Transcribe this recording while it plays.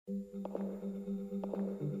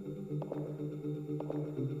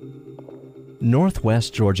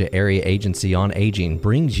Northwest Georgia Area Agency on Aging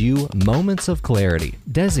brings you Moments of Clarity.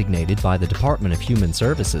 Designated by the Department of Human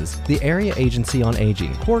Services, the Area Agency on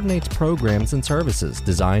Aging coordinates programs and services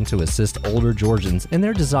designed to assist older Georgians in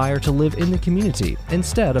their desire to live in the community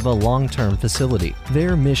instead of a long-term facility.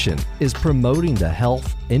 Their mission is promoting the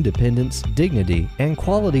health, independence, dignity, and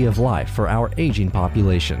quality of life for our aging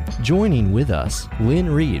population. Joining with us, Lynn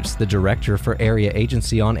Reeves, the Director for Area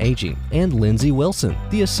Agency on Aging, and Lindsay Wilson,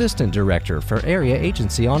 the Assistant Director for Area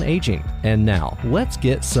Agency on Aging. And now, let's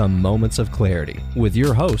get some Moments of Clarity with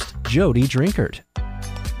your host, Jody Drinkard.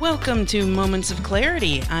 Welcome to Moments of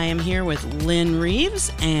Clarity. I am here with Lynn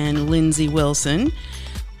Reeves and Lindsay Wilson.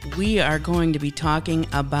 We are going to be talking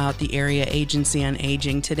about the Area Agency on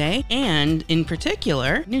Aging today, and in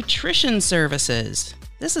particular, nutrition services.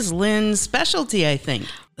 This is Lynn's specialty, I think.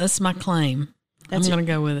 That's my claim. I'm going to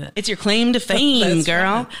go with it. It's your claim to fame, That's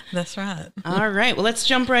girl. Right. That's right. All right. Well, let's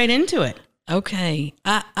jump right into it. Okay.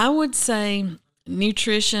 I would say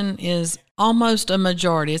nutrition is almost a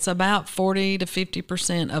majority. It's about 40 to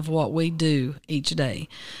 50% of what we do each day.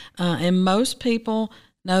 And most people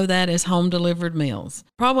know that as home delivered meals.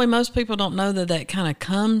 Probably most people don't know that that kind of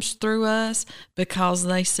comes through us because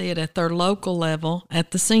they see it at their local level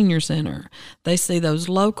at the senior center. They see those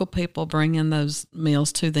local people bringing those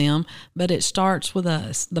meals to them, but it starts with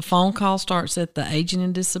us. The phone call starts at the Aging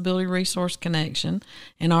and Disability Resource Connection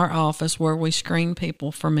in our office where we screen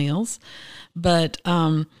people for meals. But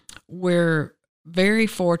we're very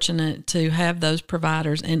fortunate to have those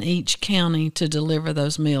providers in each county to deliver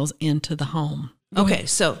those meals into the home. Okay,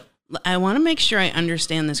 so I want to make sure I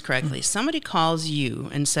understand this correctly. Somebody calls you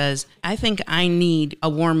and says, I think I need a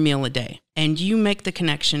warm meal a day, and you make the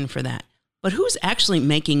connection for that. But who's actually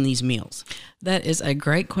making these meals? That is a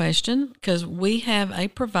great question because we have a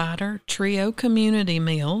provider, Trio Community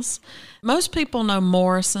Meals. Most people know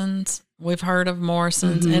Morrison's. We've heard of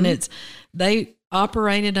Morrison's, and they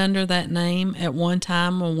operated under that name at one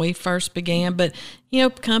time when we first began, but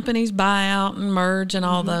companies buy out and merge and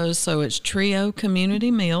all those, so it's Trio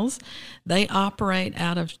Community Meals. They operate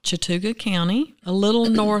out of Chattooga County, a little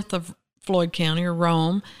north of Floyd County or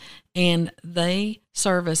Rome, and they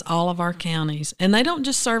service all of our counties. And they don't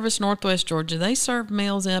just service Northwest Georgia. They serve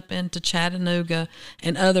meals up into Chattanooga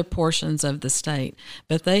and other portions of the state.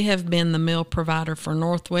 But they have been the meal provider for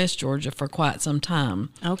Northwest Georgia for quite some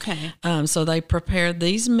time. Okay. So they prepare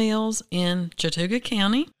these meals in Chattooga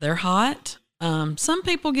County. They're hot. Some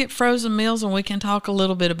people get frozen meals, and we can talk a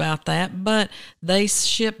little bit about that, but they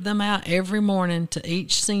ship them out every morning to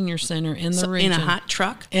each senior center in the region. In a hot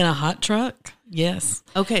truck? In a hot truck, yes.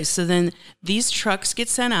 Okay, so then these trucks get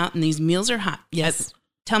sent out, and these meals are hot. Yes.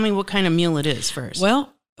 Tell me what kind of meal it is first.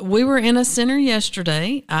 Well, we were in a center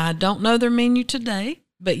yesterday. I don't know their menu today,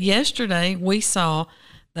 but yesterday we saw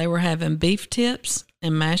they were having beef tips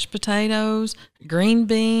and mashed potatoes, green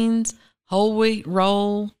beans, whole wheat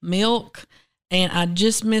roll, milk. And I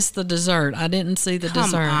just missed the dessert. I didn't see the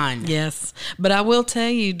dessert. Come on. Yes. But I will tell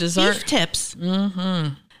you, dessert. Beef tips.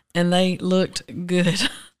 And they looked good.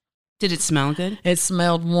 Did it smell good? It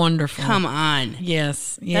smelled wonderful. Come on.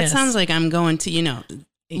 Yes. That sounds like I'm going to,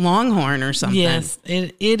 Longhorn or something. Yes,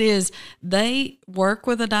 it is. They work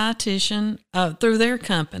with a dietitian through their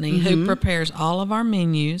company who prepares all of our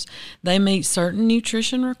menus. They meet certain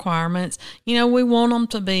nutrition requirements. We want them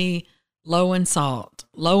to be low in salt,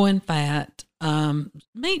 low in fat,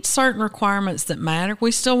 meet certain requirements that matter.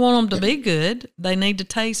 We still want them to be good. They need to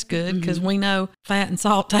taste good because we know fat and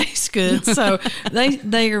salt taste good. So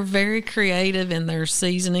they are very creative in their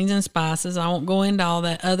seasonings and spices. I won't go into all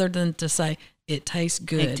that other than to say it tastes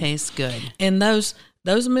good. It tastes good. And those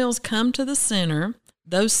meals come to the center.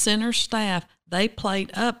 Those center staff, they plate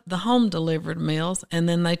up the home delivered meals, and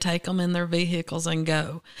then they take them in their vehicles and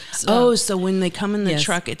go. So when they come in the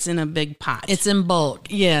truck, it's in a big pot. It's in bulk,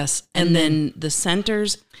 yes. And then the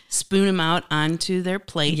centers spoon them out onto their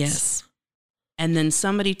plates. Yes. And then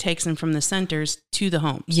somebody takes them from the centers to the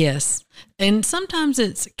homes. Yes. And sometimes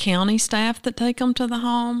it's county staff that take them to the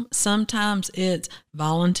home. Sometimes it's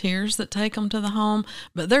volunteers that take them to the home.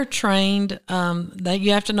 But they're trained.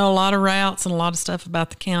 You have to know a lot of routes and a lot of stuff about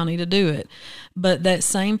the county to do it. But that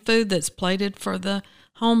same food that's plated for the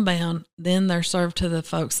homebound, then they're served to the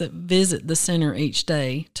folks that visit the center each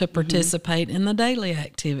day to participate in the daily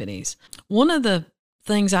activities. One of the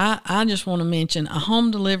things I just want to mention, a home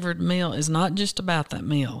delivered meal is not just about that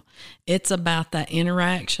meal. It's about that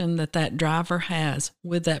interaction that driver has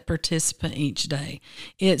with that participant each day.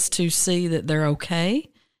 It's to see that they're okay.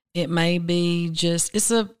 It may be just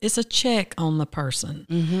it's a check on the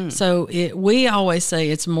person. So we always say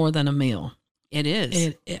it's more than a meal. It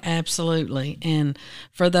is. It absolutely. And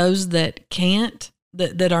for those that can't,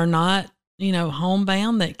 that are not,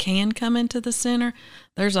 homebound, that can come into the center,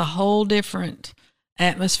 there's a whole different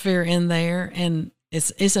atmosphere in there, and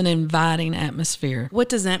it's an inviting atmosphere. What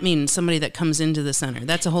does that mean? Somebody that comes into the center?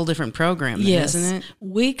 That's a whole different program, then, yes, isn't it?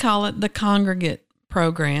 We call it the congregate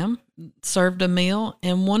program, served a meal,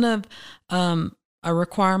 and one of a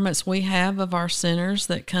requirements we have of our centers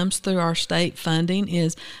that comes through our state funding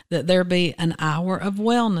is that there be an hour of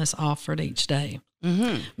wellness offered each day.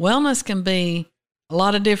 Wellness can be a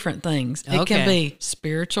lot of different things. It can be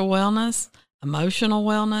spiritual wellness, emotional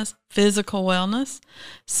wellness, physical wellness.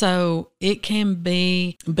 So it can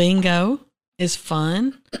be bingo. Is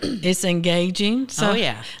fun. It's engaging. So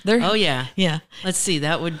yeah. Yeah. Let's see.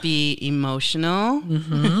 That would be emotional,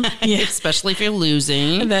 Yeah. especially if you're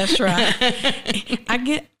losing. That's right.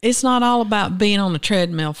 It's not all about being on the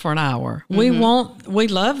treadmill for an hour. We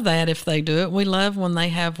love that if they do it. We love when they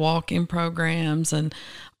have walking programs and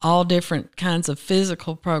all different kinds of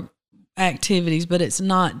physical activities, but it's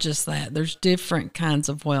not just that. There's different kinds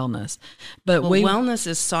of wellness. But wellness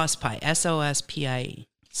is SOSPIE, SOSPIE.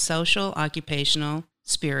 Social, occupational,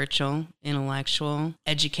 spiritual, intellectual,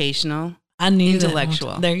 educational,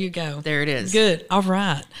 intellectual. There you go. There it is. Good. All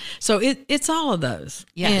right. So it's all of those.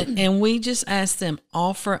 Yeah. And we just ask them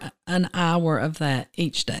offer an hour of that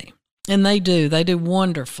each day. And they do. They do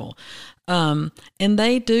wonderful. And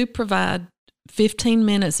they do provide 15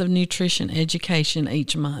 minutes of nutrition education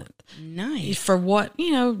each month. Nice. For what,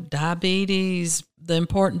 diabetes, the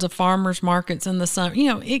importance of farmers markets in the summer,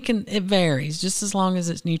 it varies just as long as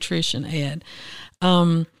it's nutrition ed.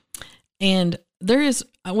 And we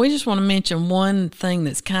just want to mention one thing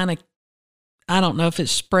that's kind of, I don't know if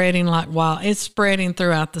it's spreading like wild. It's spreading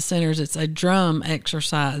throughout the centers. It's a drum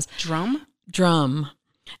exercise. Drum.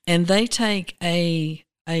 And they take a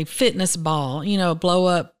fitness ball, blow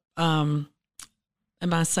up,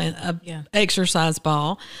 exercise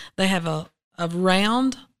ball. They have a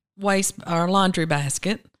round waste or laundry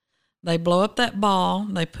basket. They blow up that ball.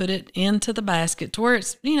 They put it into the basket to where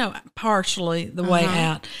it's, partially the way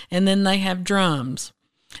out. And then they have drums.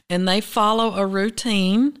 And they follow a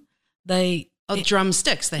routine.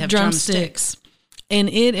 Drumsticks. They have drumsticks. And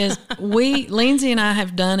it is, Lindsay and I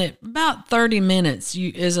have done it about 30 minutes.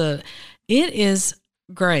 It is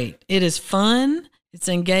great. It is fun. It's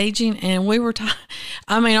engaging, and we were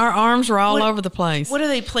our arms were all over the place. What are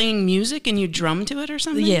they playing music and you drum to it or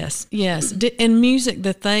something? Yes. And music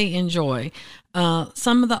that they enjoy.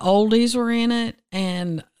 Some of the oldies were in it,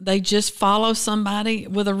 and they just follow somebody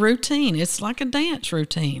with a routine. It's like a dance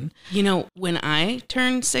routine. When I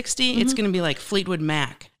turn 60, it's going to be like Fleetwood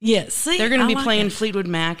Mac. Yes. See, they're going to be playing Fleetwood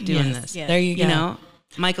Mac doing this. Yes. There you go.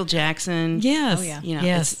 Michael Jackson. Yes. Oh, yeah.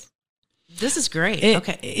 Yes. This is great.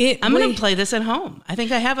 I'm going to play this at home. I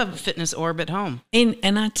think I have a fitness orb at home. And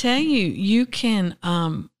I tell you, you can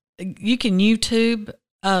YouTube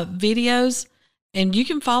videos, and you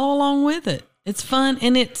can follow along with it. It's fun,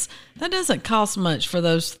 and that doesn't cost much for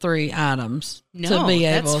those 3 items to be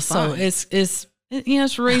able. That's fun. So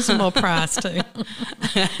it's a reasonable price too.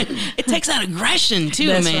 It takes out aggression too,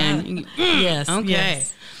 That's man. Right. Yes. Okay.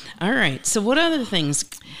 Yes. All right. So what other things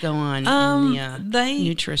go on in the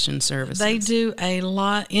nutrition services? They do a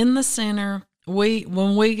lot in the center.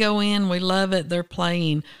 When we go in, we love it. They're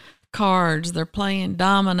playing cards. They're playing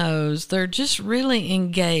dominoes. They're just really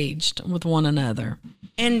engaged with one another.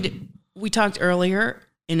 And we talked earlier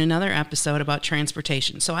in another episode about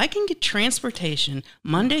transportation. So I can get transportation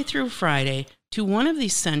Monday through Friday to one of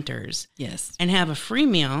these centers. Yes. And have a free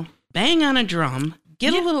meal, bang on a drum,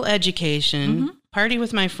 get a little education, party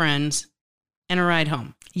with my friends, and a ride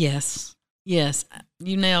home. Yes. Yes.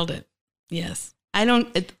 You nailed it. Yes. Why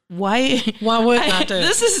would not do it?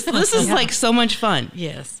 This is like so much fun.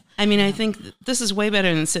 Yes. I mean, I think this is way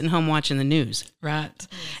better than sitting home watching the news. Right.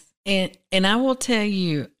 Yes. And I will tell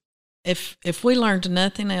you, if we learned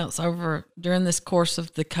nothing else during this course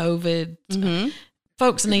of the COVID,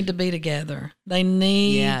 folks need to be together. They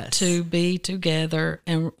need to be together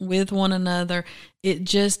and with one another. It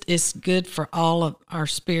just is good for all of our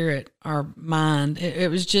spirit, our mind. It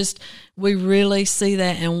was just, we really see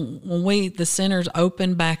that. And when the centers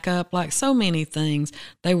opened back up, like so many things,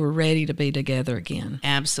 they were ready to be together again.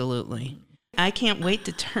 Absolutely. I can't wait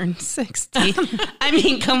to turn 60. I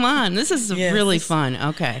mean, come on. This is really fun.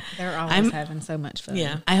 Okay. They're always having so much fun.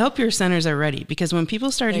 Yeah. I hope your centers are ready, because when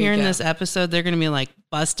people start hearing this episode, they're going to be like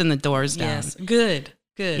busting the doors down. Yes. Good.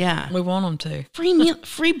 Good. Yeah. We want them to.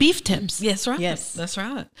 Free beef tips. Yes, right. Yes. That's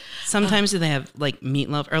right. Sometimes do they have like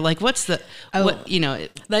meatloaf or like what's the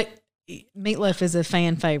Meatloaf is a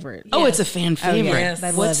fan favorite. Oh, it's a fan favorite. yes.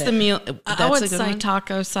 They What's love the it. meal? I would a good say one?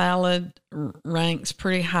 taco salad ranks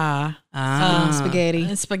pretty high. Spaghetti.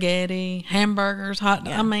 And spaghetti, hamburgers, hot.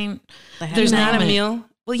 I mean, There's not a name it. meal.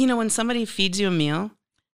 Well, when somebody feeds you a meal,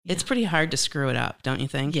 it's pretty hard to screw it up, don't you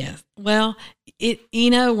think? Yes. Well,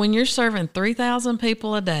 when you're serving 3,000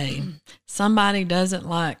 people a day, somebody doesn't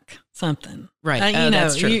like something. Right.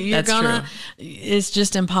 That's true. You're That's gonna. true. It's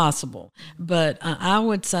just impossible. But I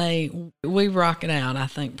would say we rock it out. I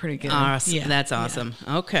think pretty good. Awesome. That's awesome.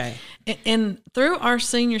 Okay. And through our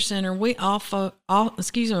senior center, we also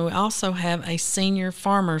have a senior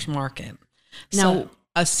farmers market. Now,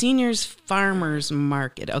 a seniors farmers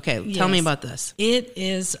market. Okay, tell me Yes. about this. It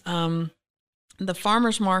is the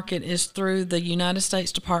farmers market is through the United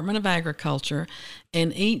States Department of Agriculture,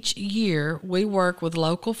 and each year we work with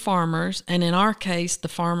local farmers, and in our case, the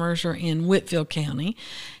farmers are in Whitfield County,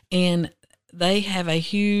 and they have a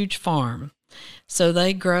huge farm. So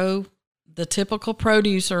they grow the typical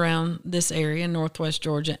produce around this area in Northwest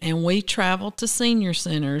Georgia, and we travel to senior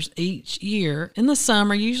centers each year in the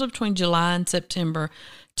summer, usually between July and September,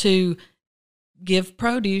 to give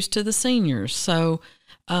produce to the seniors. So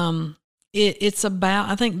it's about,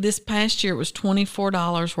 I think this past year it was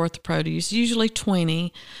 $24 worth of produce, usually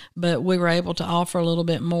 $20, but we were able to offer a little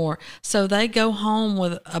bit more. So they go home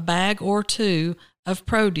with a bag or two of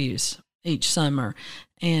produce each summer,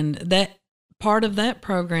 and that part of that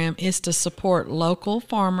program is to support local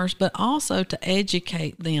farmers, but also to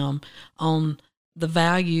educate them on the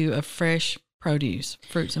value of fresh produce,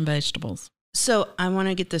 fruits and vegetables. So I want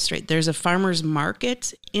to get this straight. There's a farmers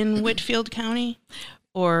market in Whitfield County,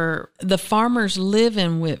 or The farmers live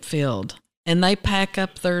in Whitfield, and they pack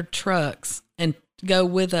up their trucks and go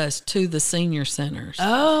with us to the senior centers.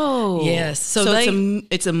 oh Yes. So So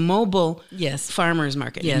it's a mobile Yes. farmers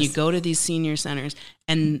market, Yes. and you go to these senior centers,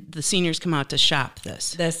 and the seniors come out to shop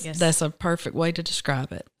this. That's a perfect way to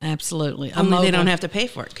describe it. Absolutely. Only they don't mobile- have to pay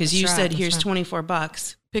for it because you That's said right, here's that's right.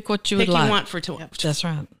 $24. Pick what you Pick would like. you want for That's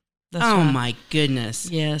right. That's Oh right. my goodness.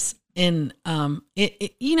 Yes. And,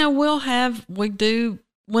 we do,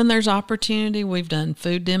 when there's opportunity, we've done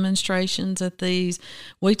food demonstrations at these.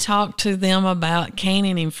 We talk to them about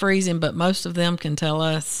canning and freezing, but most of them can tell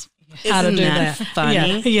us how to Isn't do that that.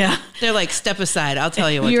 funny? Yeah. They're like, step aside. I'll tell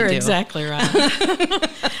you what You're to do. exactly right.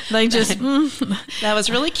 They just, That was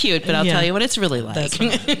really cute, but I'll Yeah. tell you what it's really like. That's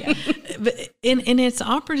right. But it's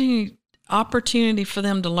opportunity for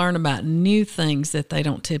them to learn about new things that they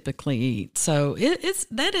don't typically eat. So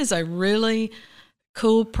that is a really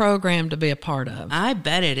cool program to be a part of. I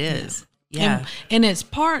bet it is. Yeah. And it's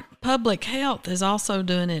public health is also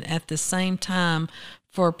doing it at the same time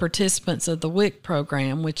for participants of the WIC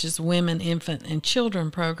program, which is Women, Infant, and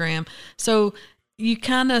Children program. So you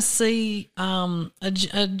kind of see a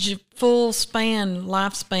full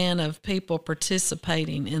lifespan of people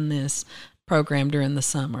participating in this program during the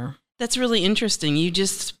summer. That's really interesting. You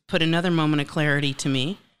just put another moment of clarity to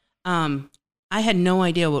me. I had no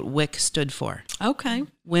idea what WIC stood for. Okay.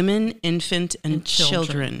 Women, Infant, and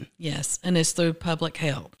Children. Yes, and it's through public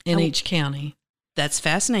health in each county. That's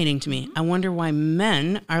fascinating to me. I wonder why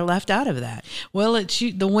men are left out of that. Well,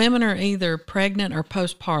 the women are either pregnant or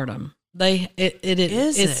postpartum.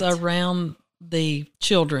 It's around the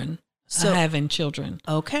children, having children.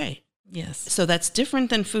 Okay. Yes. So that's different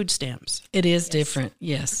than food stamps. It is different.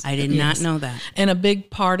 Yes. I did not know that. And a big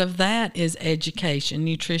part of that is education,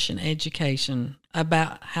 nutrition education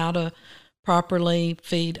about how to properly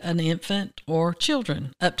feed an infant or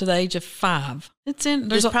children up to the age of 5.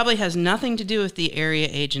 This probably has nothing to do with the Area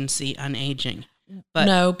Agency on Aging. But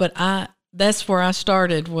that's where I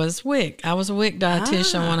started was WIC. I was a WIC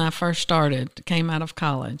dietitian when I first started, came out of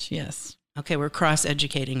college. Yes. Okay, we're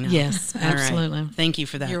cross-educating now. Yes, All right. absolutely. Thank you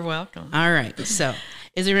for that. You're welcome. All right. So,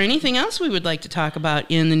 is there anything else we would like to talk about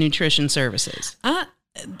in the nutrition services? I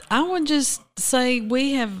would just say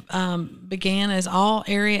we have began, as all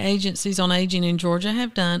area agencies on aging in Georgia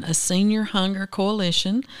have done, a senior hunger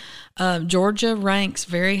coalition. Georgia ranks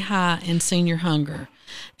very high in senior hunger,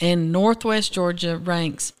 and Northwest Georgia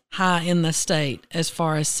ranks high in the state as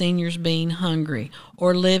far as seniors being hungry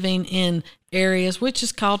or living in areas which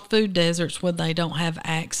is called food deserts where they don't have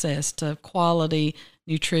access to quality,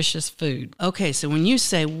 nutritious food. Okay, so when you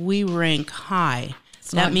say we rank high,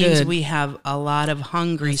 that not means good. we have a lot of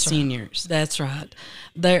hungry seniors. That's right.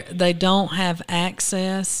 They don't have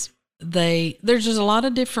access. There's just a lot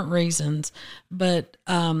of different reasons, but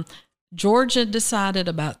Georgia decided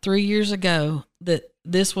about 3 years ago that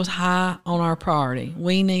this was high on our priority.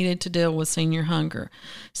 We needed to deal with senior hunger.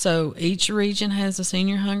 So each region has a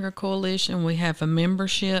senior hunger coalition. We have a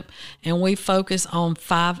membership, and we focus on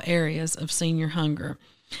 5 areas of senior hunger.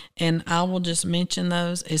 And I will just mention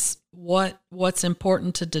those. Is what's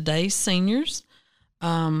important to today's seniors,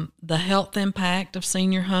 the health impact of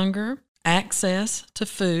senior hunger, access to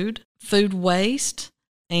food, food waste,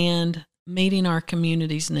 and meeting our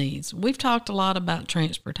community's needs. We've talked a lot about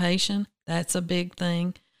transportation. That's a big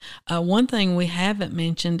thing. One thing we haven't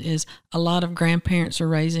mentioned is a lot of grandparents are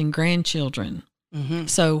raising grandchildren. Mm-hmm.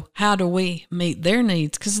 So how do we meet their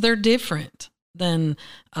needs? Because they're different than,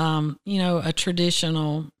 a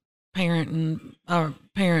traditional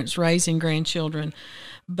parents raising grandchildren.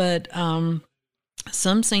 But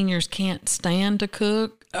some seniors can't stand to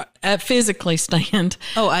cook, physically stand.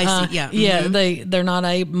 Oh, I see. Yeah. Yeah, they're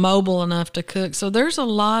not mobile enough to cook. So there's a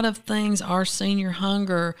lot of things our senior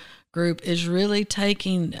hunger group is really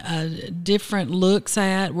taking different looks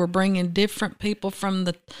at. We're bringing different people from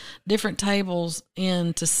the different tables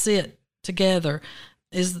in to sit together.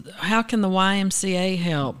 How can the YMCA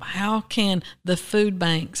help? How can the food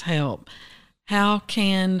banks help? How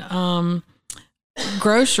can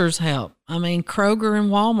grocers help? I mean, Kroger and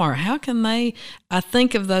Walmart, how can they? I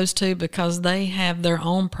think of those two because they have their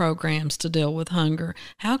own programs to deal with hunger.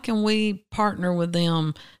 How can we partner with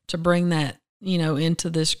them to bring that, into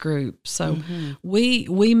this group? So we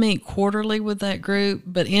meet quarterly with that group,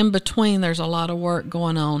 but in between there's a lot of work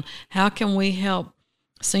going on. How can we help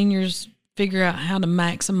seniors figure out how to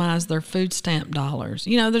maximize their food stamp dollars?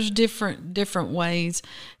 There's different ways,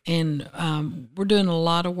 and we're doing a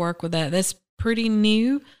lot of work with that. That's pretty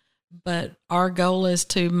new, but our goal is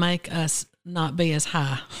to make us not be as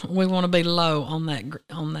high. We want to be low on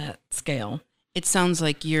that scale. It sounds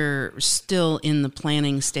like you're still in the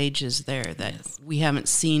planning stages there, that Yes. we haven't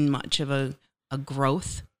seen much of a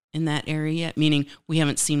growth in that area yet, meaning we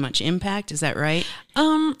haven't seen much impact. Is that right?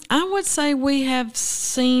 I would say we have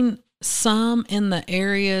seen some in the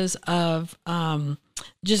areas of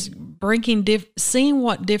just seeing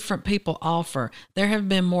what different people offer. There have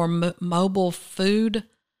been more mobile food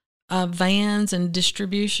vans and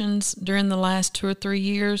distributions during the last 2 or 3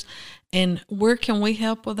 years. And where can we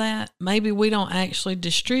help with that? Maybe we don't actually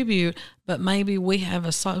distribute, but maybe we have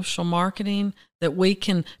a social marketing that we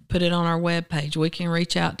can put it on our webpage. We can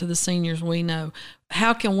reach out to the seniors we know.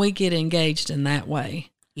 How can we get engaged in that way?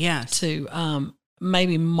 Yes. To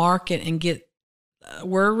maybe market and get,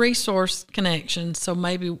 we're a resource connection, so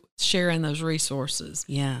maybe sharing those resources.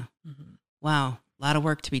 Yeah. Mm-hmm. Wow. A lot of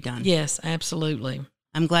work to be done. Yes, absolutely.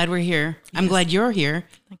 I'm glad we're here. Yes. I'm glad you're here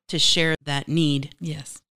to share that need.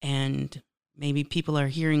 Yes. And maybe people are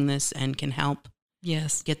hearing this and can help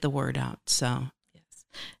get the word out. So yes.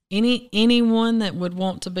 Anyone that would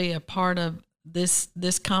want to be a part of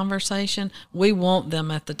this conversation, we want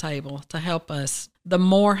them at the table to help us. The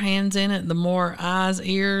more hands in it, the more eyes,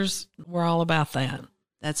 ears, we're all about that.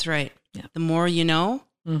 That's right. Yeah. The more you know,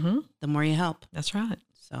 the more you help. That's right.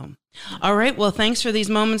 So, all right. Well, thanks for these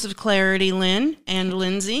moments of clarity, Lynn and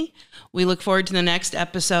Lindsay. We look forward to the next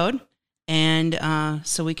episode, and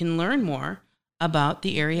so we can learn more about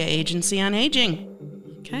the Area Agency on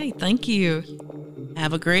Aging. Okay. Thank you.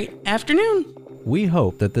 Have a great afternoon. We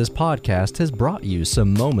hope that this podcast has brought you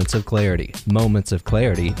some Moments of Clarity. Moments of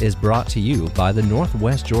Clarity is brought to you by the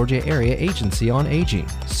Northwest Georgia Area Agency on Aging,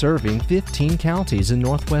 serving 15 counties in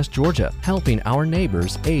Northwest Georgia, helping our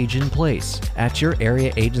neighbors age in place. At your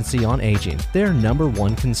Area Agency on Aging, their number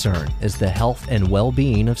one concern is the health and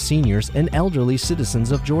well-being of seniors and elderly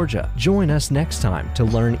citizens of Georgia. Join us next time to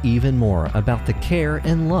learn even more about the care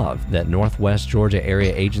and love that Northwest Georgia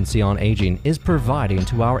Area Agency on Aging is providing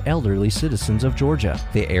to our elderly citizens of Georgia.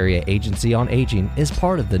 The Area Agency on Aging is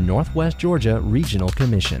part of the Northwest Georgia Regional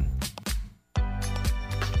Commission.